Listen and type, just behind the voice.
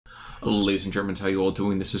Ladies and Germans, how you all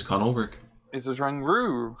doing? This is Con Ulrich. This is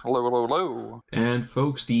Rangru. Hello, hello, hello. And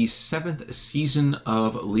folks, the 7th season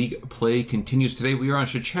of League play continues. Today we are on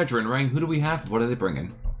Shchedrin. Rang, who do we have? What are they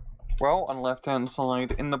bringing? Well, on the left-hand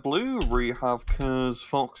side in the blue, we have Khers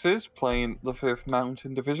Foxes playing the 5th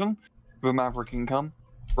Mountain Division, the Maverick income.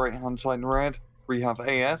 Right-hand side in red, we have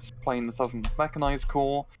AS playing the 7th Mechanized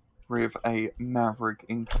Corps with a Maverick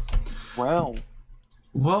income.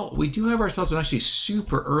 Well, we do have ourselves an actually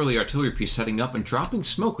super early artillery piece setting up and dropping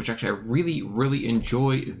smoke, which actually I really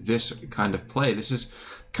enjoy this kind of play. This is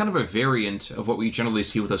kind of a variant of what we generally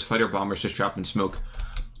see with those fighter bombers just dropping smoke,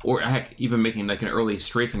 or heck, even making like an early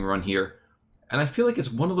strafing run here. And I feel like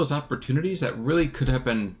it's one of those opportunities that really could have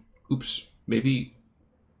been, oops, maybe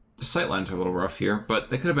the sightlines are a little rough here, but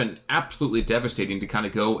they could have been absolutely devastating to kind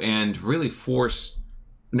of go and really force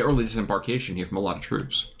an early disembarkation here from a lot of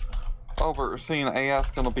troops. Oh, but we're seeing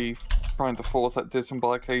AS going to be trying to force that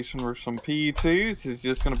disembarkation with some PE2s. Is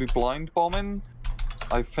just going to be blind bombing?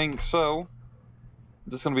 I think so.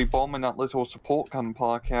 Just going to be bombing that little support gun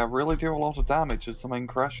park here. Really do a lot of damage as the main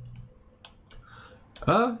crash.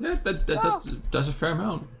 Yeah, that does a fair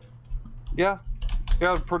amount. Yeah.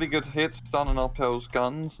 Yeah, pretty good hits, standing up those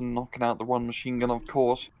guns and knocking out the one machine gun, of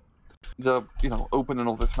course. The, opening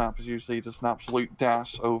of this map is usually just an absolute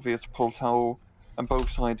dash over its plateau. And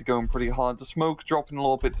both sides are going pretty hard. The smoke's dropping a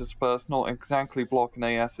little bit dispersed, not exactly blocking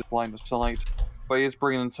AS's line of sight, but he is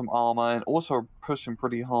bringing in some armor and also pushing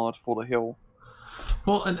pretty hard for the hill.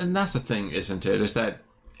 Well, and that's the thing, isn't it? Is that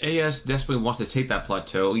AS desperately wants to take that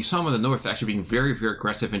plateau. You saw him in the north actually being very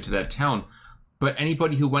aggressive into that town, but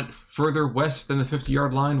anybody who went further west than the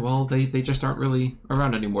 50-yard line, well, they just aren't really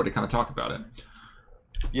around anymore to kind of talk about it.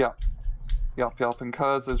 Yeah. Yep, and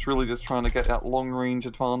Khers is really just trying to get that long-range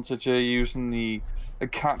advantage here using the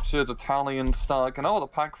captured Italian Stag. And the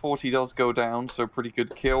Pak-40 does go down, so pretty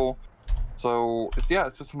good kill. So, it's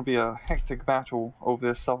just going to be a hectic battle over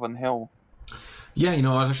this southern hill. Yeah, I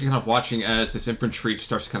was actually kind of watching as this infantry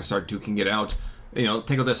starts to start duking it out.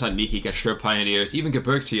 Think of this on Niki against Shrimp Pioneers, even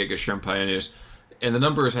Gebirgjager against Shrimp Pioneers. And the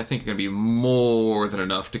numbers, I think, are going to be more than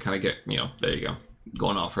enough to kind of get, there you go,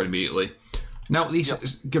 going off right immediately. Now, these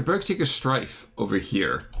Gebirgjager Strife over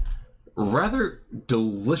here, rather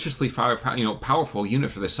deliciously powerful unit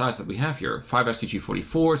for the size that we have here. 5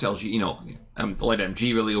 STG-44s, LG, the light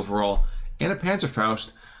MG really overall, and a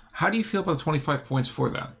Panzerfaust. How do you feel about the 25 points for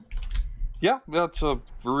that? Yeah, that's a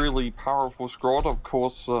really powerful squad. Of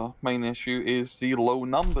course, the main issue is the low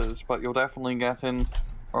numbers, but you're definitely getting...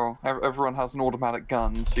 Well, everyone has an automatic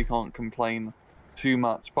gun, so you can't complain too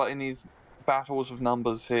much. But in these battles of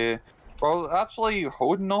numbers here, well, actually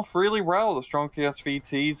holding off really well. The strong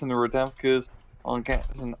SVTs and the Redevkas are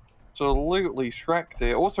getting absolutely shreked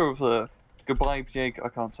here. Also with the Gebirgjager, I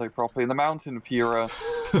can't say properly, and the Mountain Fuhrer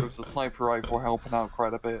with the sniper rifle helping out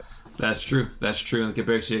quite a bit. That's true. And the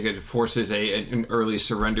Gebirgjager forces an early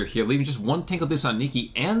surrender here, leaving just one tank of this on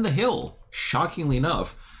Niki and the hill, shockingly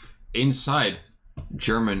enough, inside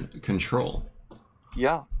German control.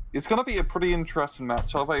 Yeah. It's going to be a pretty interesting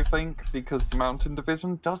matchup, I think, because the Mountain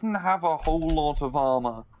Division doesn't have a whole lot of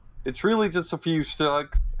armor. It's really just a few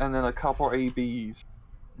Stugs and then a couple ABs,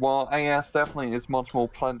 while AS definitely is much more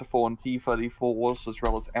plentiful on T-34s as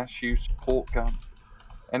well as SU support gun.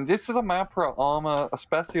 And this is a map where armor,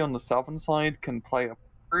 especially on the southern side, can play a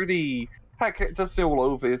pretty... Heck, just all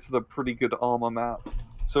over, it's a pretty good armor map.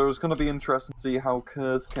 So it's going to be interesting to see how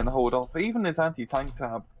Khers can hold off, even his anti-tank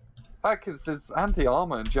tab. Heck, his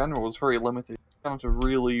anti-armor in general is very limited. He's going to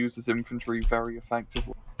really use his infantry very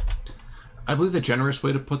effectively. I believe the generous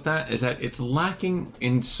way to put that is that it's lacking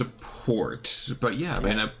in support. But yeah, I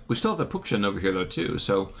mean, we still have the Pupchen over here though too.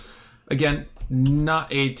 So again, not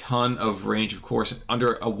a ton of range, of course,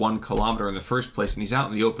 under a 1 kilometer in the first place, and he's out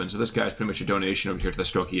in the open. So this guy's pretty much a donation over here to the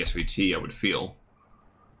Strokey SVT, I would feel.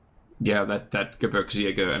 Yeah, that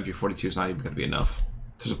Gebirgjager MG42 is not even going to be enough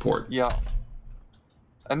to support. Yeah.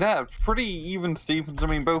 And yeah, it's pretty even Stevens. I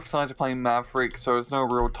mean, both sides are playing Maverick, so there's no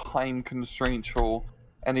real time constraint for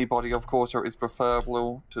anybody. Of course, it is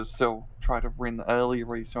preferable to still try to win early,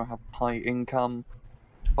 where you still have high income.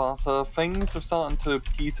 But things are starting to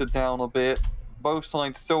peter down a bit. Both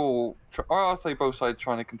sides still, I'll say both sides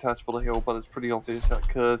trying to contest for the hill, but it's pretty obvious that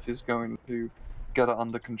Khers is going to get it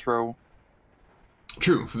under control.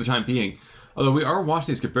 True, for the time being. Although we are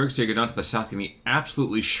watching these Gebirgjager down to the south getting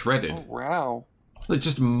absolutely shredded. Oh, wow.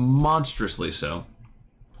 Just monstrously so.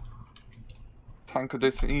 Tank of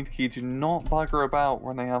Disney do not bugger about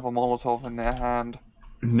when they have a Molotov in their hand.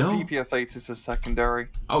 No. DPS-8 is a secondary.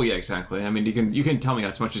 Oh yeah, exactly. I mean, you can tell me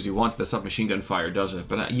as much as you want the submachine gun fire does it,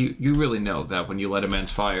 but you really know that when you let a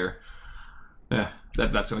man's fire, Yeah,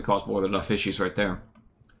 that's going to cause more than enough issues right there.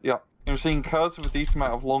 Yeah. We're seeing Khers with a decent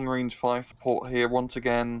amount of long-range fire support here. Once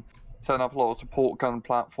again, setting up a lot of support gun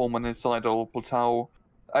platform on his side of the plateau.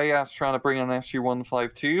 AS trying to bring an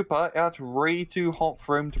SU-152, but that's way too hot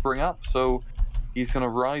for him to bring up, so he's going to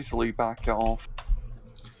wisely back it off.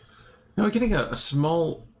 Now we're getting a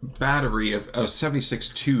small battery of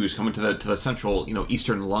 76-2s coming to the central,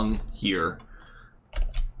 eastern lung here.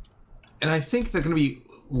 And I think they're going to be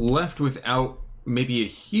left without maybe a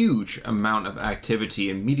huge amount of activity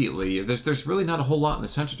immediately. There's really not a whole lot in the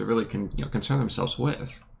center to really concern themselves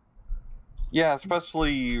with. Yeah,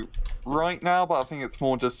 especially right now, but I think it's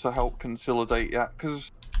more just to help consolidate, yeah,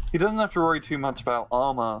 because he doesn't have to worry too much about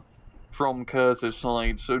armor from Khers'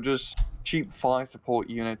 side, so just cheap fire support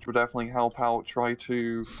units will definitely help out, try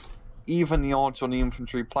to even the odds on the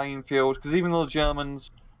infantry playing field, because even though the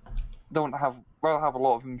Germans don't have, well, have a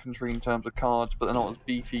lot of infantry in terms of cards, but they're not as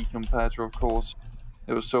beefy compared to, of course,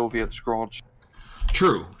 it was Soviet Scrod.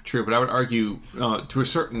 True, but I would argue, to a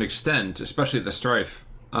certain extent, especially the Strife,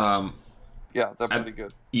 yeah, they're pretty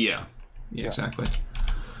good. Yeah, exactly.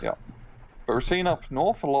 Yeah. But we're seeing up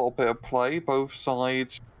north a little bit of play, both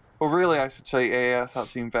sides. Well, really, I should say AS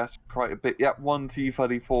actually invested quite a bit. Yeah, one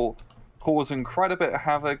T-34 causing quite a bit of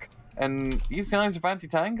havoc. And these guys have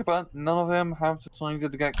anti-tank, but none of them have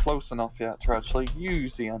decided to get close enough yet to actually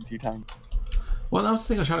use the anti-tank. Well, that was the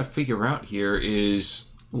thing I was trying to figure out here is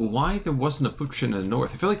why there wasn't a Pupchin in the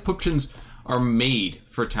north. I feel like Pupchins are made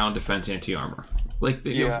for town defense anti-armor. Like,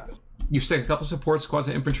 you stick a couple support squads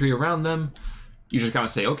of infantry around them, you just gotta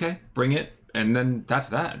say, okay, bring it, and then that's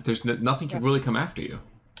that. There's nothing can really come after you.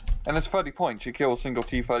 And it's 30 points. You kill a single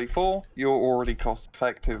T-34, you're already cost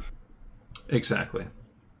effective. Exactly.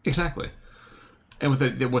 And with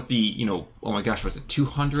the oh my gosh, what's it,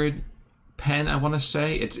 200 pen, I want to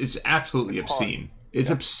say? It's absolutely obscene. It's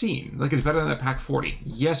obscene. Like, it's better than a Pack 40.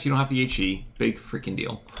 Yes, you don't have the HE. Big freaking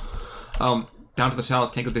deal. Down to the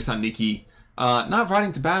south, Tango de San Niki. Not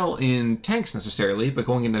riding to battle in tanks necessarily, but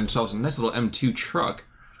going into themselves in a nice little M2 truck.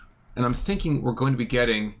 And I'm thinking we're going to be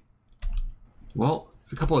getting, well,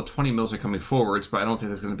 a couple of 20 mils are coming forwards, but I don't think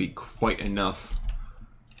there's going to be quite enough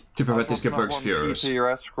to prevent these Gebirgsjagers.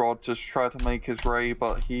 PTRS squad just tried to make his way,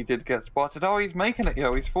 but he did get spotted. Oh, he's making it,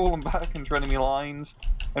 he's fallen back into enemy lines.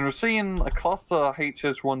 And we're seeing a cluster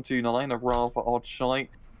HS-129, a rather odd sight,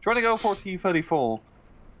 trying to go for a T-34.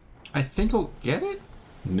 I think he'll get it?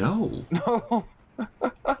 No. No.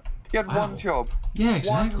 He had one job. Yeah,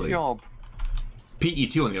 exactly. One job.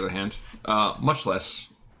 PE2, on the other hand, much less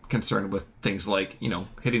concerned with things like,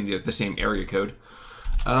 hitting the same area code.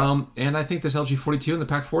 And I think this LG-42 and the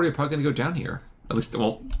Pack 40 are probably going to go down here. At least,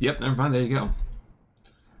 well, yep, never mind, there you go.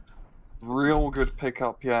 Real good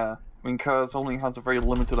pickup, yeah. I mean, Khers only has a very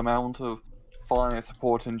limited amount of fire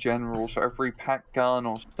support in general, so every pack gun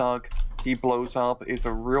or stug he blows up is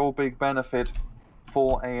a real big benefit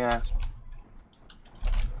for AS.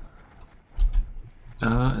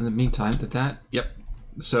 In the meantime, yep.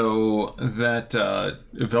 So that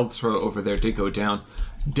Velthra over there did go down.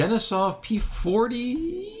 Denisov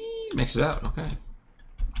P40 makes it out. Okay.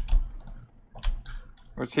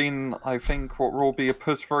 We're seeing, I think, what will be a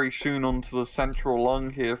push very soon onto the central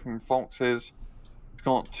lung here from Foxes. It's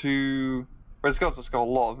got two. Well, it's got a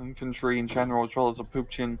lot of infantry in general, as well as a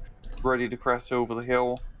Pupchin ready to crest over the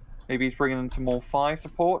hill. Maybe he's bringing in some more fire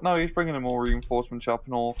support. No, he's bringing in more reinforcements up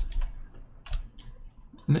north.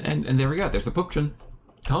 And there we go. There's the Pupchin.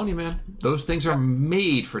 I'm telling you, man, those things are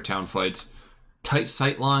made for town fights. Tight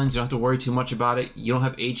sight lines. You don't have to worry too much about it. You don't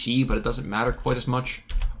have HE, but it doesn't matter quite as much.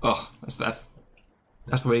 Oh, that's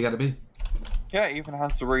the way you got to be. Yeah, it even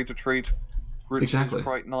has the ready to treat. Exactly.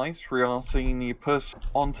 Quite nice. We are seeing the push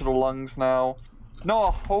onto the lungs now. Not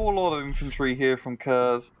a whole lot of infantry here from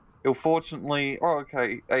Khers. Unfortunately,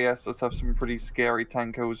 AS does have some pretty scary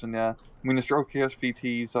tankos in there. I mean, the stroke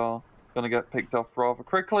SVTs are going to get picked off rather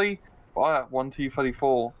quickly. But one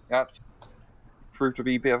T-34, that's proved to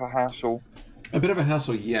be a bit of a hassle. A bit of a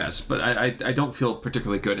hassle, yes, but I don't feel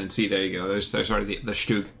particularly good. And see, there you go. There's already the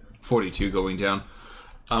Stug 42 going down.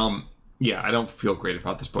 Yeah, I don't feel great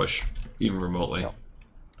about this push, even remotely.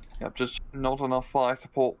 Yep, just not enough fire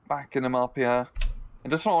support backing him up here.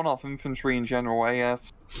 And just not enough infantry in general,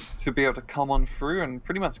 AS, to be able to come on through and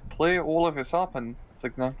pretty much clear all of this up, and that's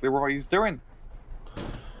exactly what he's doing.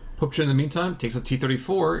 Pupchin, in the meantime, takes a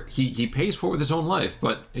T-34. He pays for it with his own life,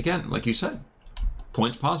 but again, like you said,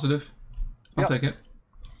 points positive. I'll take it.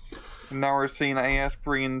 And now we're seeing AS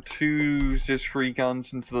bringing two ZIS-3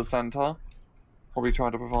 guns into the center. Probably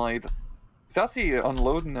trying to provide... He's actually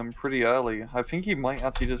unloading them pretty early. I think he might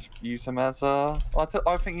actually just use them as a...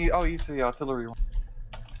 he's the artillery one.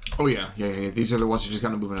 Oh yeah. These are the ones who just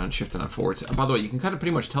kind of moving on, shifting on forwards. By the way, you can kind of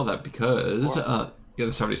pretty much tell that because yeah, the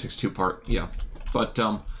 76-2 part, yeah. But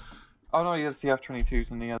oh no, he has the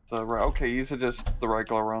F-22s and he has right. Okay, these are just the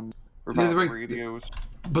regular runs yeah, without the radios.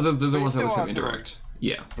 But they're the ones that still have have indirect.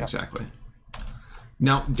 Yeah, exactly.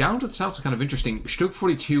 Now, down to the south is kind of interesting. Stuck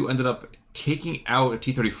 42 ended up taking out a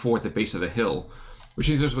T-34 at the base of the hill, which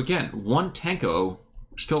means there's, again, one Tanko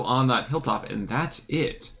still on that hilltop, and that's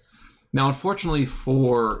it. Now, unfortunately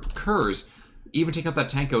for Khers, even taking out that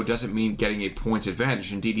Tanko doesn't mean getting a points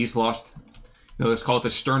advantage. Indeed, he's lost, let's call it the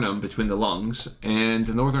sternum between the lungs, and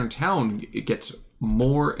the northern town, it gets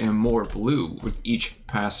more and more blue with each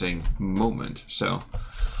passing moment. So,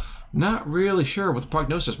 not really sure what the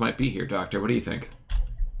prognosis might be here, Doctor. What do you think?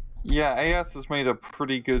 Yeah, AS has made a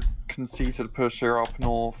pretty good conceited push here up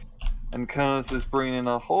north, and Khers is bringing in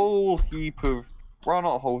a whole heap of, well,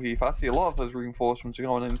 not a whole heap, actually a lot of those reinforcements are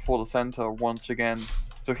going in for the center once again,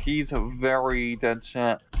 so he's very dead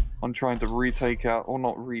set on trying to retake out, or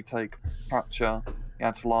not retake, capture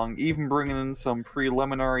Yatlong, even bringing in some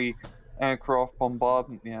preliminary aircraft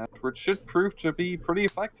bombardment, which should prove to be pretty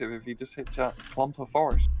effective if he just hits that clump of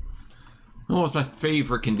forest. Oh, it's my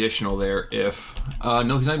favorite conditional there. If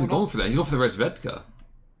no, he's not even going for that. He's going for the Resvedka.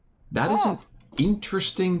 That is an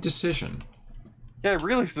interesting decision. Yeah,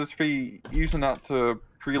 really should just be using that to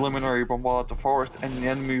preliminary bombard the forest and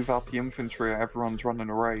then move up the infantry. Everyone's running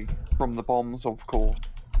away from the bombs, of course.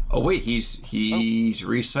 Oh wait, he's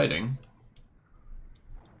resighting.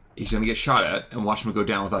 He's gonna get shot at, and watch him go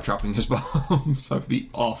down without dropping his bombs. That would be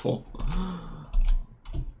awful.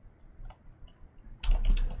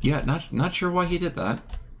 Yeah, not sure why he did that.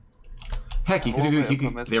 Heck, he could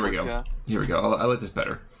have. There we go. Yeah. Here we go. I like this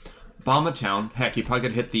better. Bomb the town. Heck, he probably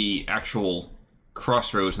could hit the actual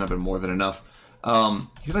crossroads, and that'd been more than enough.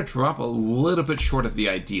 He's gonna drop a little bit short of the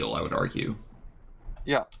ideal, I would argue.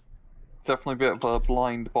 Yeah, definitely a bit of a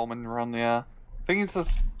blind bombing run. Yeah, I think he's just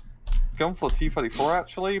going for the T-34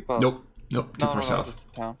 actually, but nope, too far south.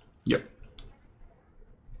 Yep.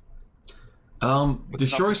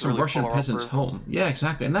 Destroy some really Russian peasants' home. Yeah,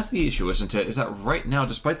 exactly. And that's the issue, isn't it? Is that right now,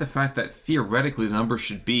 despite the fact that theoretically the numbers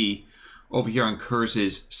should be over here on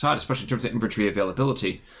Khers' side, especially in terms of infantry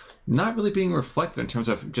availability, not really being reflected in terms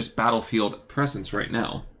of just battlefield presence right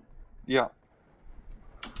now. Yeah.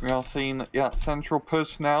 We are seeing, central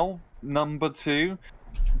push now, number 2.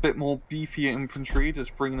 A bit more beefier infantry,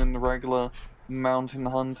 just bringing in the regular mountain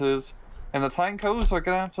hunters. And the Tankos are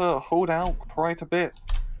going to have to hold out quite a bit.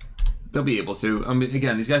 They'll be able to. I mean,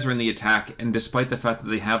 again, these guys are in the attack, and despite the fact that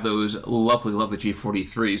they have those lovely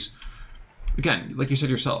G43s, again, like you said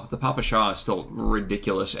yourself, the Papa Shah is still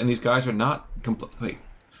ridiculous, and these guys are not Wait.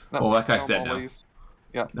 No, that guy's dead now.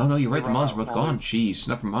 Yeah. No, you're right. The mollies are both gone. Jeez,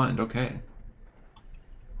 never mind. Okay.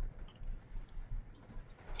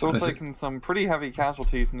 So we're taking some pretty heavy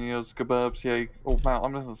casualties in those Gebirgjager,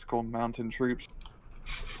 I'm just going to call them mountain troops.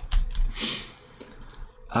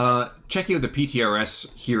 Checking out the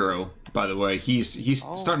PTRS hero, by the way, he's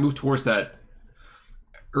starting to move towards that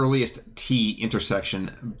earliest T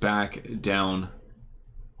intersection back down.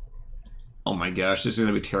 Oh my gosh, this is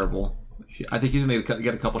gonna be terrible. I think he's gonna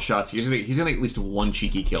get a couple shots. He's gonna get at least one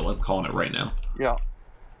cheeky kill. I'm calling it right now. Yeah.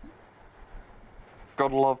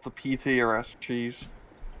 Gotta love the PTRS cheese.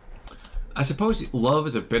 I suppose love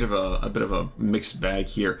is a bit of a mixed bag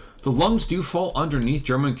here. The lungs do fall underneath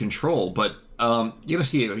German control, but you're gonna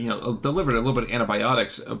see delivered a little bit of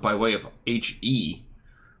antibiotics by way of HE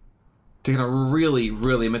to kind of really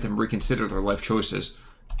make them reconsider their life choices.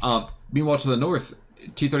 Meanwhile, to the north,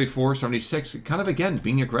 T-34, 76, kind of again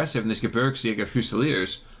being aggressive in this Gebirgjager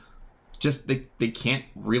Fusiliers. Just they can't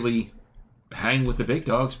really hang with the big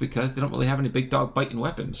dogs because they don't really have any big dog biting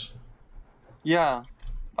weapons. Yeah.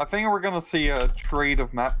 I think we're going to see a trade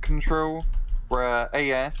of map control, where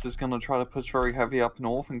AS is going to try to push very heavy up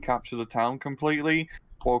north and capture the town completely,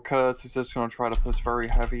 while Khers is just going to try to push very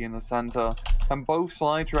heavy in the center. And both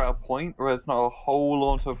sides are at a point where there's not a whole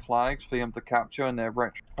lot of flags for them to capture in their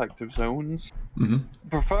respective zones. Mm-hmm.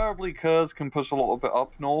 Preferably, Khers can push a little bit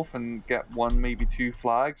up north and get 1, maybe 2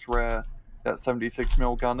 flags, where that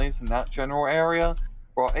 76mm gun is in that general area,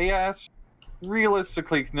 while AS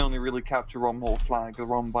realistically can only really capture one more flag, the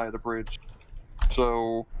one by the bridge.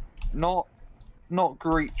 So, not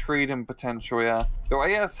great trading potential here. Though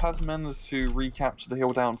AS has managed to recapture the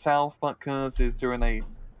hill down south, but Khers is doing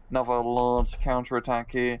another large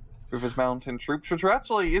counterattack here with his mountain troops, which are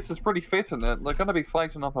actually, this is pretty fitting. They're going to be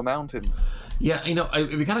fighting up a mountain. Yeah,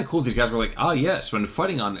 it'd be kind of cool if these guys were like, ah, yes, when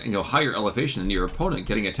fighting on higher elevation than your opponent,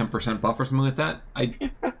 getting a 10% buff or something like that, I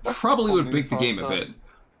probably would break the game a bit.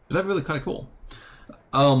 But that'd be really kind of cool.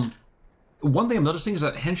 one thing I'm noticing is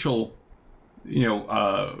that Henschel,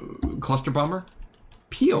 cluster bomber,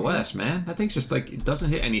 POS, man. That thing's just like, it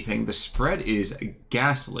doesn't hit anything. The spread is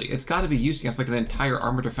ghastly. It's got to be used against like an entire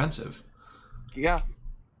armor defensive. Yeah.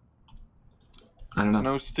 I don't know.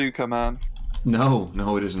 No Stuka, man. No,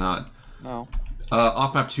 it is not. No.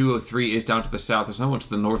 Off map 203 is down to the south. There's another one to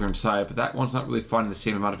the northern side, but that one's not really finding the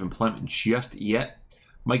same amount of employment just yet.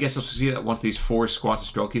 My guess is we'll see that once these 4 squads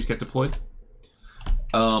of Strelkies get deployed.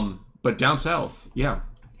 But down south, yeah,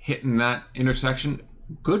 hitting that intersection,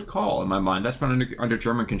 good call in my mind. That's been under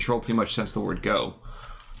German control pretty much since the word go.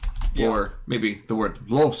 Yeah. Or maybe the word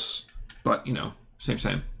los, but,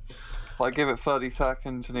 same. Like, give it 30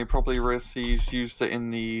 seconds and he probably risks he's used it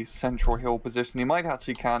in the central hill position. He might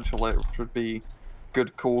actually cancel it, which would be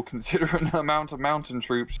good call considering the amount of mountain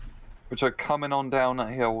troops which are coming on down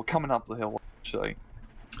that hill, coming up the hill, actually.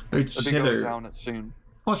 They'll be going down it soon.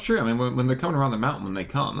 Well, it's true. I mean, when they're coming around the mountain when they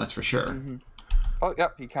come, that's for sure. Mm-hmm. Oh,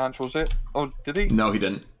 yep, he cancels it. Oh, did he? No, he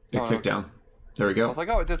didn't. It ticked down. There we go. I was like,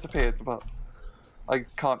 oh, it disappeared, but I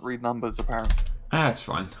can't read numbers, apparently. That's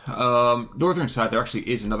fine. Northern side, there actually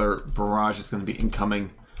is another barrage that's going to be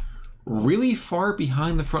incoming really far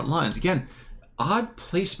behind the front lines. Again, odd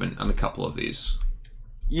placement on a couple of these.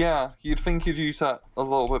 Yeah, you'd think you'd use that a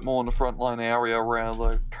little bit more in the front line area where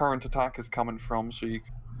the current attack is coming from, so you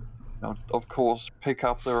can, of course, pick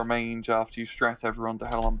up the remains after you stress everyone to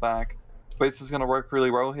hell and back. But this is going to work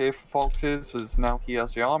really well here for Foxes, as now he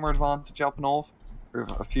has the armor advantage up north,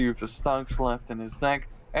 with a few of the stugs left in his deck.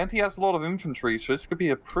 And he has a lot of infantry, so this could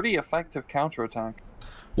be a pretty effective counterattack.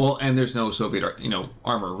 Well, and there's no Soviet,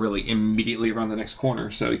 armor really immediately around the next corner,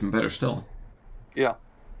 so even better still. Yeah.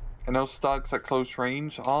 And those stugs at close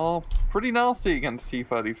range are pretty nasty against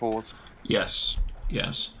T-34s. Yes.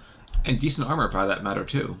 And decent armor by that matter,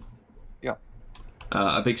 too. Yeah.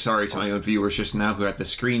 A big sorry to my own viewers just now who had the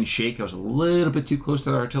screen shake. I was a little bit too close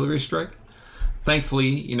to the artillery strike.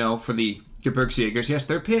 Thankfully, for the Gebirgjagers, yes,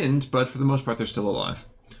 they're pinned, but for the most part, they're still alive.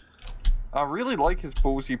 I really like his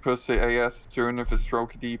ballsy pussy AS during of his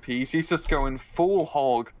stroke DPs. He's just going full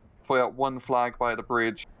hog for that one flag by the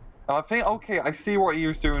bridge. And I think, okay, I see what he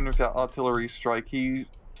was doing with that artillery strike. He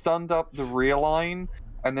stunned up the rear line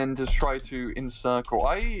and then just tried to encircle.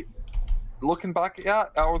 Looking back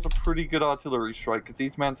at that was a pretty good artillery strike because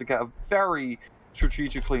he's meant to get a very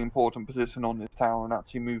strategically important position on this tower and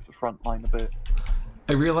actually move the front line a bit.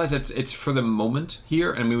 I realize it's for the moment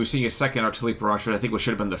here, and we were seeing a second artillery barrage, but I think what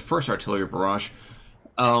should have been the first artillery barrage.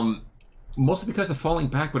 Mostly because the falling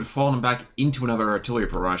back would have fallen back into another artillery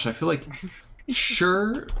barrage. I feel like,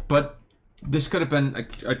 sure, but this could have been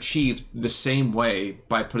achieved the same way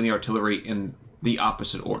by putting the artillery in the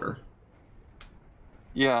opposite order.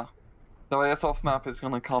 Yeah. The AS off map is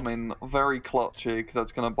going to come in very clutchy because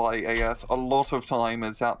that's going to buy AS a lot of time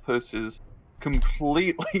as that push is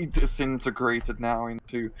completely disintegrated now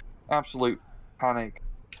into absolute panic.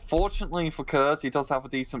 Fortunately for Khers, he does have a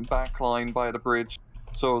decent backline by the bridge,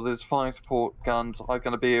 so his fire support guns are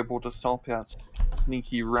going to be able to stop that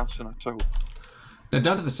sneaky Russian assault. Now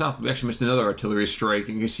down to the south, we actually missed another artillery strike,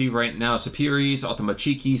 and you can see right now Superi's,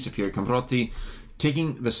 Automachiki, Superi Kamroti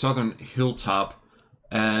taking the southern hilltop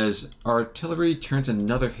as artillery turns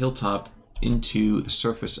another hilltop into the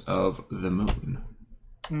surface of the moon.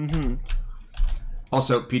 Mm-hmm.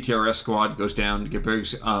 Also, PTRS squad goes down.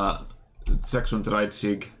 Gebirgs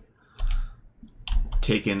 36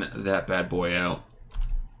 taking that bad boy out.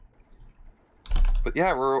 But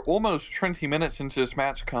yeah, we're almost 20 minutes into this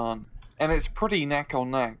match, Khan, and it's pretty neck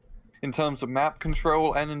on neck in terms of map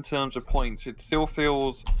control and in terms of points. It still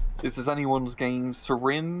feels this is anyone's game to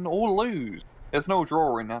win or lose. There's no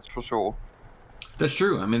drawing, that's for sure. That's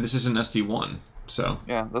true. I mean, this isn't SD1, so...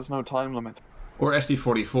 Yeah, there's no time limit. Or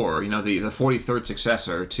SD44, the 43rd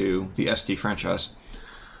successor to the SD franchise.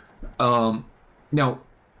 Now,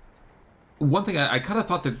 one thing, I kind of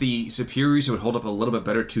thought that the Superiors would hold up a little bit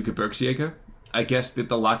better to Gebirgjager. I guess that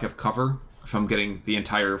the lack of cover from getting the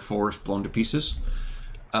entire force blown to pieces.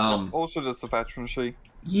 Also just the veterancy.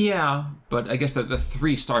 Yeah, but I guess that the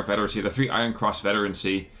 3-star veterancy, the 3 Iron Cross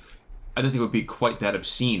veterancy, I don't think would be quite that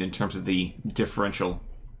obscene in terms of the differential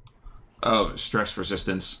stress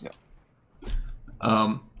resistance. Yeah.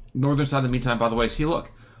 Northern side, in the meantime, by the way, see,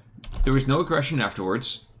 look, there was no aggression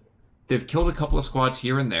afterwards. They've killed a couple of squads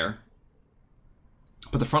here and there,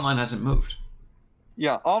 but the front line hasn't moved.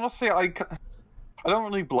 Yeah, honestly, I don't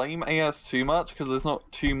really blame AS too much because there's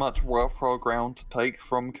not too much worthwhile ground to take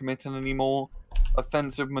from committing any more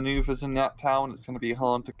offensive maneuvers in that town. It's going to be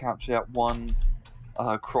hard to capture that one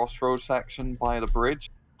crossroad section by the bridge,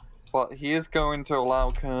 but he is going to allow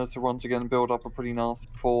Khers to once again build up a pretty nasty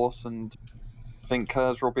force and think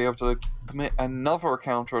Khers will be able to commit another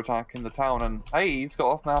counterattack in the town, and hey, he's got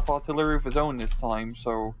off-map artillery of his own this time,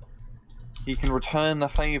 so he can return the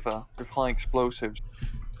favor with high explosives.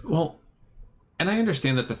 Well, and I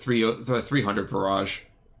understand that the 300 barrage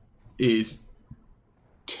is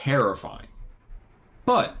terrifying,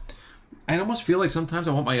 but I almost feel like sometimes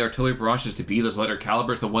I want my artillery barrages to be those lighter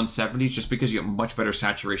calibers, the 170s, just because you get much better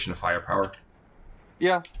saturation of firepower.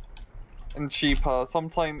 Yeah, and cheaper.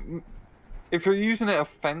 Sometimes, if you're using it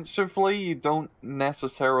offensively, you don't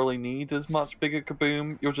necessarily need as much bigger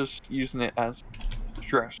kaboom. You're just using it as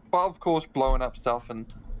stress. But of course, blowing up stuff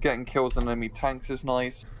and getting kills on enemy tanks is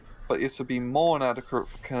nice. But this would be more inadequate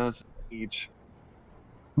for Khers' siege.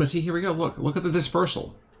 But see, here we go. Look at the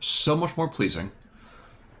dispersal. So much more pleasing.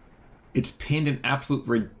 It's pinned an absolute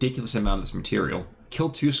ridiculous amount of this material.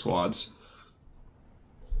 Killed 2 squads.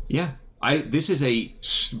 Yeah, this is a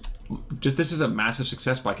massive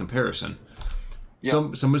success by comparison.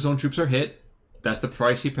 Yep. Some of his own troops are hit. That's the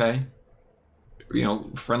price you pay. You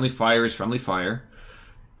know, friendly fire is friendly fire.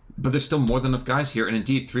 But there's still more than enough guys here, and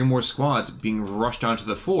indeed 3 more squads being rushed onto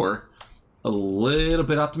the fore. A little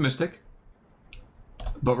bit optimistic,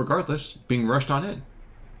 but regardless, being rushed on in.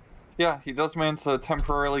 Yeah, he does manage to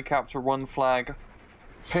temporarily capture 1 flag.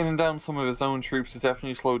 Pinning down some of his own troops has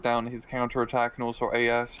definitely slowed down his counterattack, and also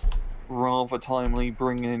AS rather timely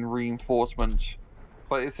bringing in reinforcements.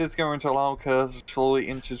 But it is going to allow Khers to slowly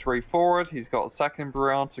inch his way forward. He's got a second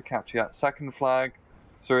Brown to capture that second flag.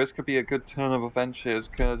 So this could be a good turn of events here, as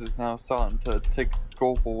Khers is now starting to tick the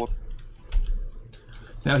scoreboard.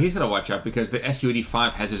 Now he's got to watch out because the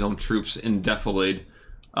Su-85 has his own troops in defilade,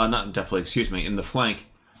 not in defilade, excuse me, in the flank.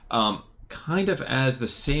 Kind of as the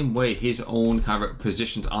same way his own kind of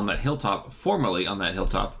positions on that hilltop, formerly on that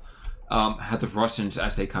hilltop, had the Russians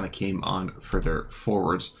as they kind of came on further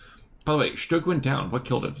forwards. By the way, Stug went down. What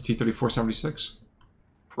killed it? The T-34-76?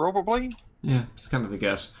 Probably. Yeah, it's kind of the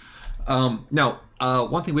guess. Now,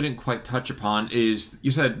 one thing we didn't quite touch upon is,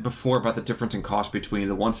 you said before about the difference in cost between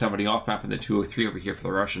the 170 off-map and the 203 over here for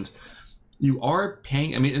the Russians. You are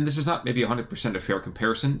paying, I mean, and this is not maybe 100% a fair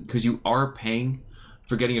comparison, because you are paying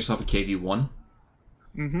for getting yourself a KV-1,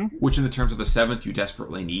 which in the terms of the 7th you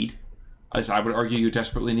desperately need. As I would argue you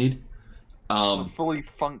desperately need. A fully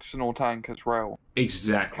functional tank as well.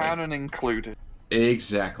 Exactly. Cannon included.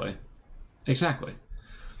 Exactly. Exactly.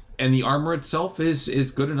 And the armor itself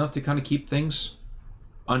is good enough to kind of keep things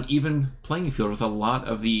on even playing field with a lot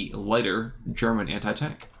of the lighter German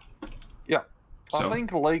anti-tank. Yeah. So, I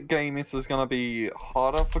think late game this is going to be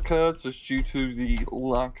harder for Khers just due to the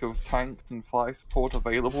lack of tanks and fire support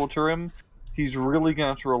available to him. He's really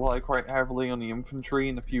going to rely quite heavily on the infantry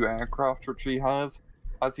and a few aircraft which he has,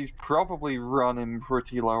 as he's probably running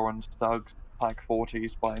pretty low on Stug's Pack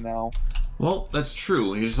 40s by now. Well, that's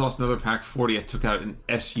true. He just lost another Pack 40 as took out an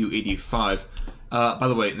Su-85. By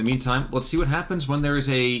the way, in the meantime, let's see what happens when there is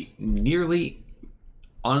a nearly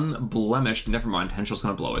unblemished... Never mind, Henschel's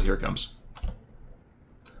going to blow it. Here it comes.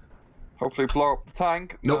 Hopefully blow up the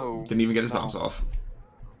tank. Nope, no, didn't even get his bombs off.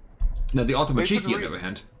 Now, the ultimate cheeky, on the other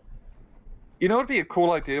hand. You know what would be a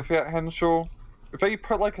cool idea for that, Henschel? If they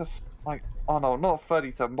put like a... oh no, not a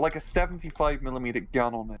 37, but like a 75mm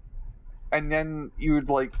gun on it. And then you would,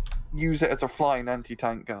 like, use it as a flying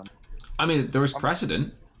anti-tank gun. I mean, there was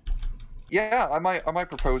precedent. Yeah, I might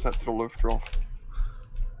propose that to the Luftwaffe.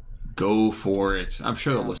 Go for it. I'm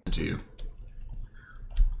sure they'll listen to you.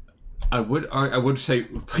 I would say,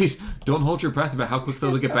 please don't hold your breath about how quick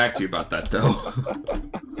they'll get back to you about that, though.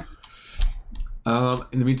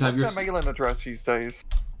 In the meantime, what's their mailing address these days?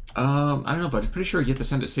 I don't know, but I'm pretty sure you have to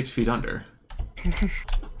send it 6 feet under.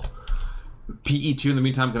 PE2 in the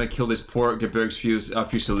meantime going to kill this poor Gebirgs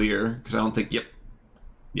Fusilier, because I don't think,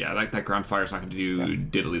 yeah, that ground fire is not going to do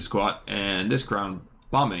diddly squat, and this ground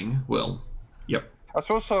bombing will. I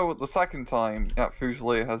suppose so. The second time that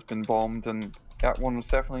Fusilier has been bombed, and that one was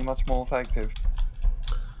definitely much more effective.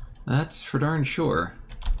 That's for darn sure.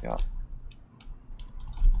 Yeah.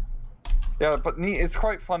 Yeah, but it's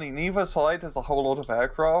quite funny. Neither side has a whole lot of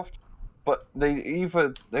aircraft, but they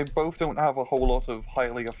both don't have a whole lot of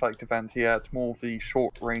highly effective anti-air. It's more of the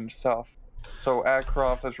short-range stuff. So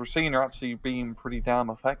aircraft, as we're seeing, are actually being pretty damn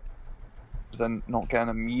effective. Then not getting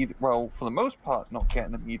immediate, well, for the most part, not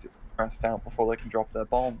getting immediate pressed out before they can drop their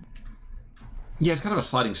bomb. Yeah, it's kind of a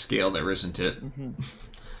sliding scale there, isn't it?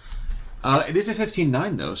 It is a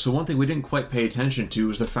 15-9, though, so one thing we didn't quite pay attention to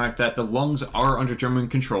is the fact that the lungs are under German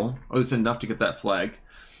control. Oh, it's enough to get that flag.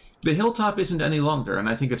 The hilltop isn't any longer, and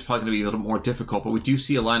I think it's probably going to be a little more difficult, but we do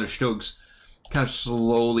see a line of Stugs kind of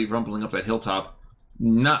slowly rumbling up that hilltop.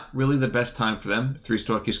 Not really the best time for them. 3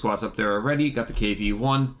 Stoicky squads up there already, got the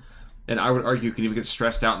KV-1. And I would argue can even get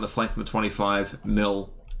stressed out in the flank from the 25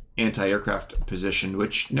 mil anti-aircraft position,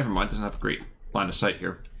 which, never mind, doesn't have a great line of sight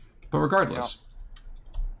here. But regardless. Yeah.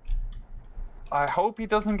 I hope he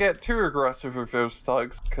doesn't get too aggressive with those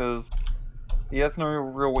thugs, because he has no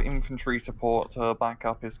real infantry support to back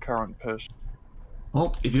up his current push.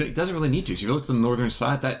 Well, it doesn't really need to. So if you look to the northern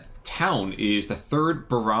side, that town is the 3rd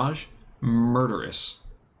barrage. Murderous.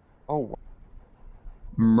 Oh.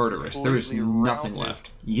 Murderous. There is Completely nothing routed.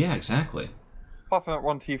 left. Yeah, exactly. Apart from that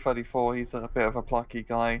one T-34, he's a bit of a plucky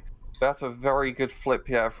guy. That's a very good flip,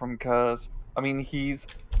 yeah, from Khers. I mean, his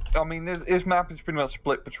map is pretty much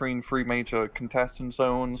split between 3 major contestant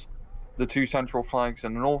zones. The 2 central flags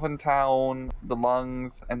in the northern town, the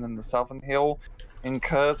lungs, and then the southern hill. And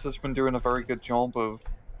Khers has been doing a very good job of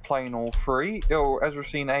playing all 3. As we've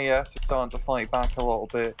seen, AS is starting to fight back a little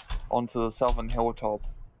bit onto the southern hilltop.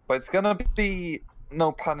 But it's going to be,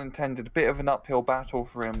 no pun intended, a bit of an uphill battle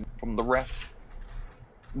for him from the rest.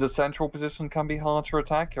 The central position can be hard to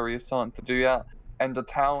attack, or he's starting to do that. And the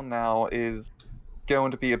town now is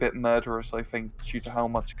going to be a bit murderous, I think, due to how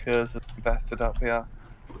much Khers has invested up here.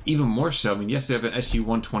 Even more so. I mean, yes, we have an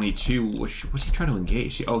SU-122. What's he trying to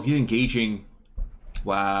engage? Oh, he's engaging.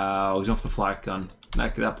 Wow, he's off the flak gun.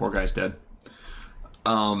 That poor guy's dead.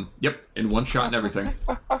 Yep, in one shot and everything.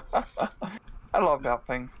 I love that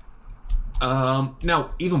thing.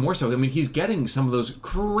 Now, even more so, I mean, he's getting some of those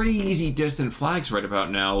crazy distant flags right about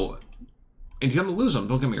now, and he's going to lose them,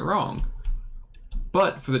 don't get me wrong.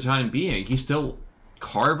 But for the time being, he's still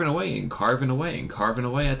carving away and carving away and carving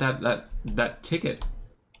away at that ticket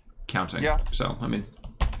counting. Yeah. So, I mean,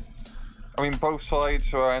 both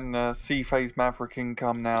sides are in C-phase Maverick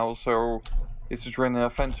income now, so this is when an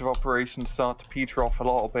offensive operation start to peter off a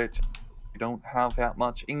little bit. You don't have that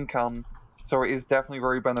much income, so it is definitely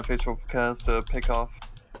very beneficial for Khers to pick off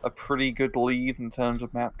a pretty good lead in terms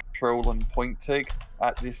of map control and point tig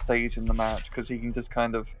at this stage in the match, because he can just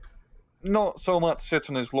kind of not so much sit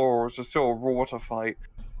on his laurels, it's still a water fight,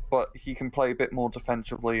 but he can play a bit more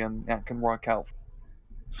defensively, and that can work out.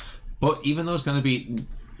 But even though it's going to be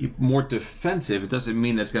more defensive, it doesn't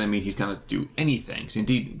mean that's going to mean he's going to do anything. So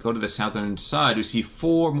indeed, go to the southern side, we see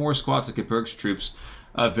 4 more squads of Gebirgs troops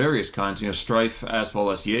of various kinds, Strife as well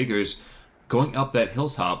as Jaegers, going up that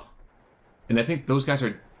hilltop. And I think those guys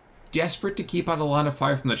are desperate to keep out of the line of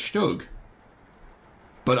fire from that Stug.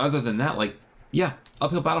 But other than that, like, yeah,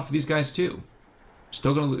 uphill battle for these guys too.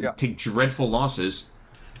 Still going to take dreadful losses,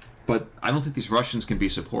 but I don't think these Russians can be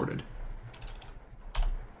supported.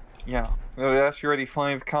 Yeah, the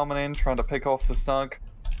SU-85 coming in, trying to pick off the Stug.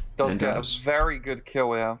 Does get a very good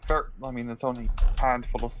kill here. I mean, there's only a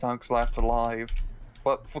handful of Stugs left alive.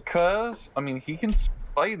 But for Khers, I mean, he can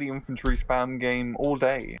play the infantry spam game all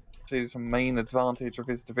day. Which is a main advantage of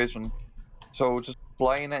his division. So just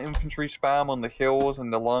playing that infantry spam on the hills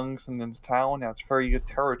and the lungs and in the town, that's very good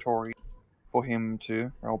territory for him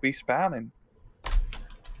to be spamming.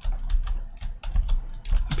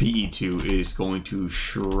 PE2 is going to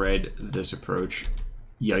shred this approach.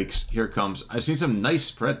 Yikes, here it comes. I've seen some nice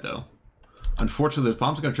spread, though. Unfortunately, this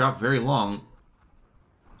bomb's going to drop very long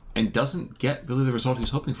and doesn't get really the result he's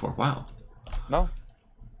hoping for. Wow. No.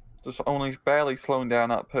 Just only barely slowing down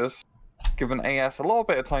that push. Giving AS a little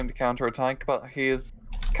bit of time to counterattack, but his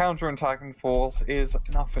counterattacking force is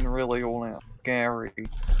nothing really all that scary.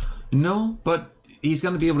 No, but he's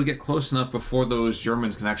going to be able to get close enough before those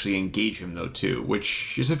Germans can actually engage him, though, too,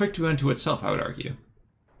 which is a victory unto itself, I would argue.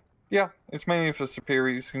 Yeah, it's mainly if the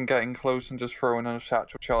superiors can get in close and just throw in a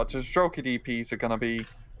satchel charge. The stroke DPs are going to be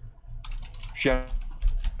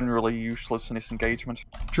generally useless in this engagement.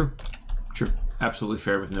 True. Absolutely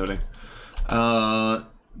fair with noting.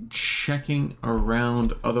 Checking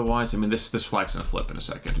around otherwise, I mean, this flag's gonna flip in a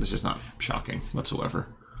second. This is not shocking whatsoever.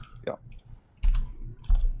 Yeah.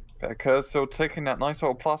 Khers still taking that nice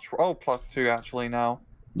little +2 actually now.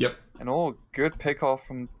 Yep. And good pick off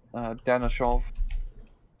from Denishov.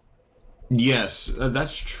 Yes,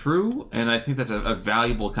 that's true, and I think that's a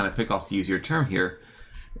valuable kind of pick off, to use your term here.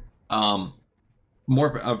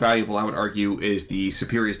 More valuable, I would argue, is the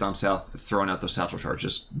superiors down south throwing out those satchel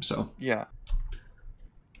charges. So yeah.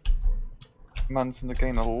 Manson to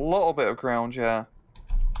gain a little bit of ground, yeah.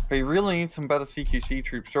 But you really need some better CQC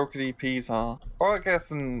troops. Stroke DPs are, or I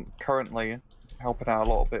guess currently helping out a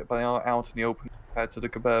little bit, but they are out in the open compared to the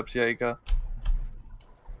Gebirgjager.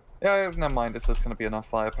 Yeah, never mind, it's just going to be enough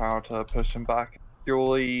firepower to push him back.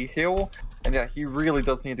 Purely heal, and yeah, he really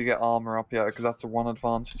does need to get armor up here, because that's the one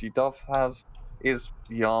advantage he has, is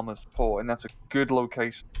the armor support, and that's a good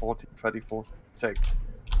location for T-34 to take.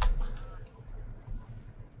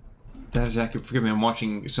 That is accurate. Forgive me, I'm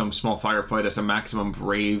watching some small firefight as a Maximum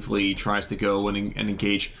bravely tries to go and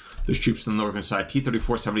engage those troops on the northern side.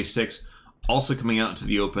 T-34-76 also coming out into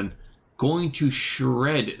the open, going to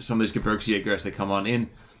shred some of these Gebirgjager as they come on in.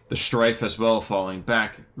 The Strife as well falling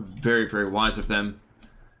back. Very, very wise of them.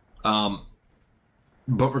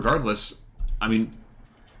 But regardless, I mean,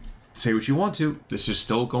 say what you want to, this is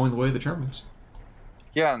still going the way of the Germans.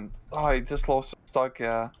 Yeah, and I just lost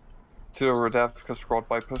Skirmish to a Redevka squad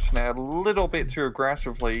by pushing it a little bit too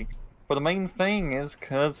aggressively. But the main thing is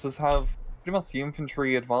Khers have pretty much the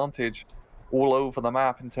infantry advantage all over the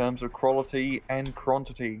map in terms of quality and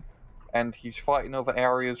quantity. And he's fighting over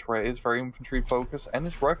areas where it is very infantry focused, and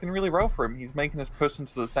it's working really well for him. He's making his push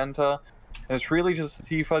into the center, and it's really just the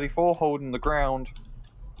T-34 holding the ground,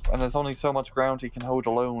 and there's only so much ground he can hold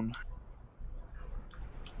alone.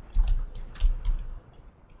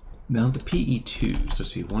 Now the PE2s,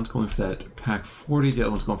 let's see, one's going for that Pack 40, the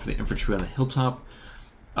other one's going for the infantry on the hilltop.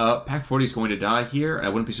 Pack 40 is going to die here, and I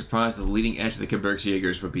wouldn't be surprised if the leading edge of the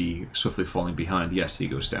Gebirgsjagers would be swiftly falling behind. Yes, he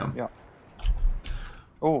goes down. Yeah.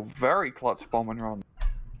 Oh, very clutch bomb and run.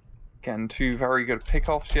 Getting two very good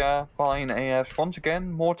pickoffs here, buying AS once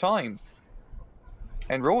again more time.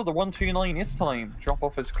 And roll the 129 this time, drop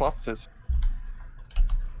off his clusters.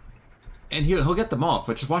 And he'll get them off,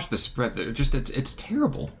 but just watch the spread. They're just it's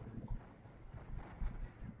terrible.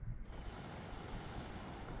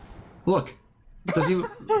 Look, does he?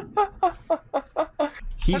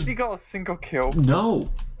 Has he got a single kill?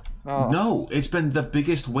 No. Oh. No, it's been the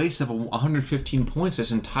biggest waste of 115 points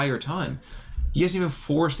this entire time. He hasn't even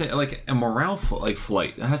forced it, like a morale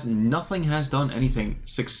flight. Nothing has done anything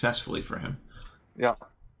successfully for him. Yeah.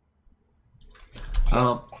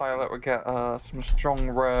 Pilot would get some strong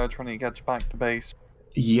rage when he gets back to base.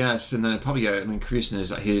 Yes, and then it probably got an increase in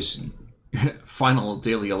his final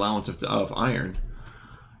daily allowance of iron.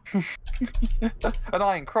 An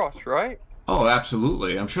Iron Cross, right? Oh,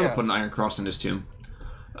 absolutely. I'm sure they'll put an Iron Cross in his tomb.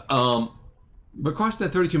 But across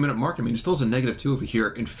that 32-minute mark, I mean, it still is a -2 over here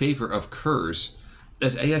in favor of Khers,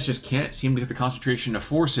 as AS just can't seem to get the concentration of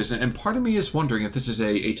forces, and part of me is wondering if this is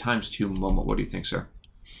a ×2 moment. What do you think, sir?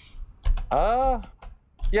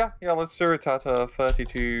 Yeah, let's do it at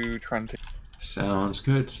 32-20. Sounds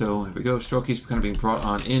good. So here we go. Strokey's kind of being brought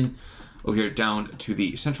on in over here down to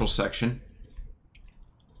the central section.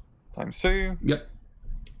 ×2. Yep.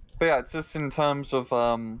 But yeah, it's just in terms of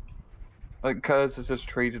Khers is just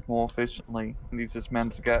treated more efficiently, and he's just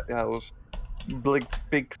meant to get those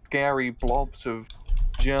big scary blobs of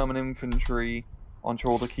German infantry onto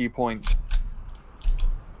all the key points.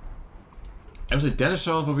 Actually,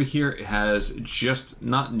 Denisov over here has just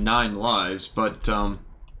not 9 lives, but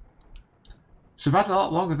survived a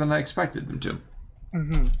lot longer than I expected them to.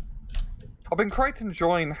 I've been quite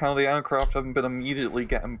enjoying how the aircraft haven't been immediately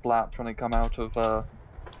getting blapped when they come out of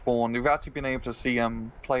spawn. We've actually been able to see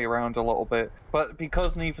them play around a little bit, but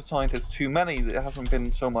because neither side has too many, there hasn't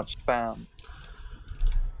been so much spam.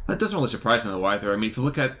 That doesn't really surprise me though either. I mean, if you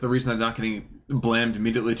look at the reason they're not getting blamed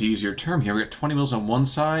immediately, to use your term here, we got 20 mils on one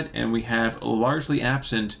side, and we have largely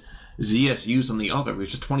absent ZSUs on the other. We have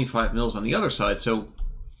just 25 mils on the other side, so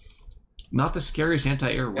not the scariest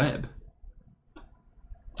anti-air web.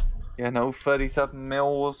 Yeah, no 37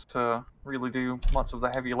 mils to really do much of the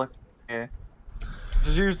heavy lifting here. Which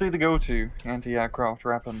is usually the go-to anti-aircraft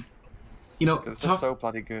weapon. You know, it's so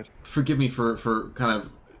bloody good. Forgive me for kind of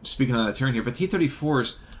speaking on a turn here, but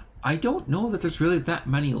T-34s, I don't know that there's really that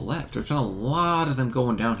many left. There's been a lot of them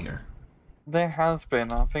going down here. There has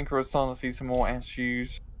been. I think we're starting to see some more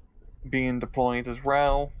SUs being deployed as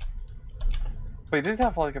well. They did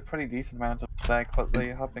have like a pretty decent amount of spec, but they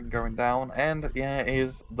have been going down. And yeah, it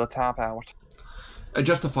is the tap out. A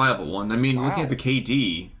justifiable one. I mean, looking at the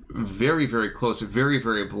KD, very, very close, very,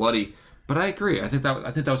 very bloody. But I agree. I think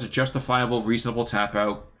that was a justifiable, reasonable tap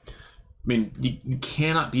out. I mean, you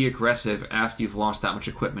cannot be aggressive after you've lost that much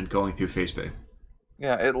equipment going through Phase Bay.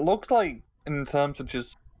 Yeah, it looked like, in terms of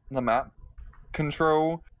just the map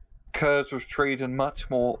control, Khers was trading much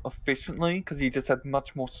more efficiently because he just had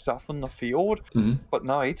much more stuff on the field. But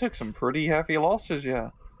no, he took some pretty heavy losses,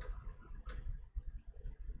 yeah.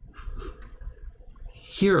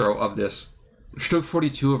 Hero of this, Stroke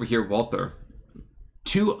 42 over here, Walther.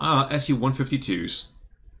 2 SU-152s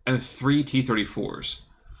and 3 T-34s.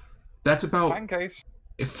 That's about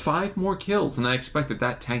 5 more kills than I expected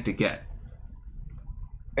that tank to get.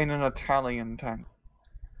 In an Italian tank.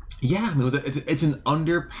 Yeah, I mean, it's an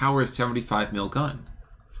underpowered 75 mil gun.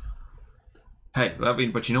 Hey, I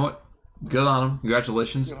mean, but you know what? Good on him.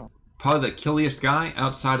 Congratulations. Yeah. Probably the killiest guy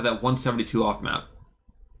outside of that 172 off map.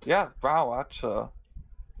 Yeah, wow, that's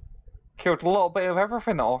killed a little bit of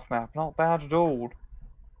everything off map. Not bad at all.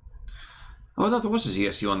 Oh, I thought there was a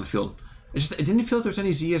ZSU on the field. It didn't feel like there was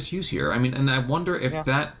any ZSUs here. I mean, and I wonder if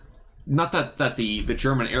that... Not that the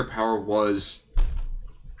German air power was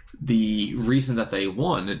the reason that they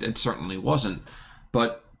won. It certainly wasn't.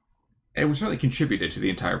 But it was certainly contributed to the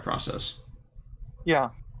entire process. Yeah.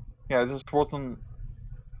 Yeah, it just wasn't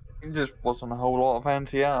a whole lot of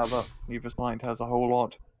anti-air, but either side has a whole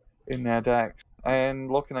lot in their decks. And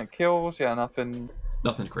looking at kills, yeah, nothing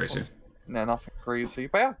crazy. No, nothing crazy.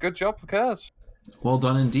 But yeah, good job for Khers. Well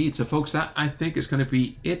done indeed. So folks, that I think is going to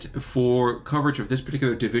be it for coverage of this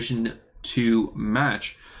particular Division 2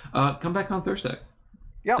 match. Come back on Thursday.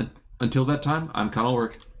 Yeah. Until that time, I'm Conal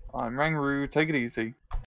Work. I'm Rangru. Take it easy.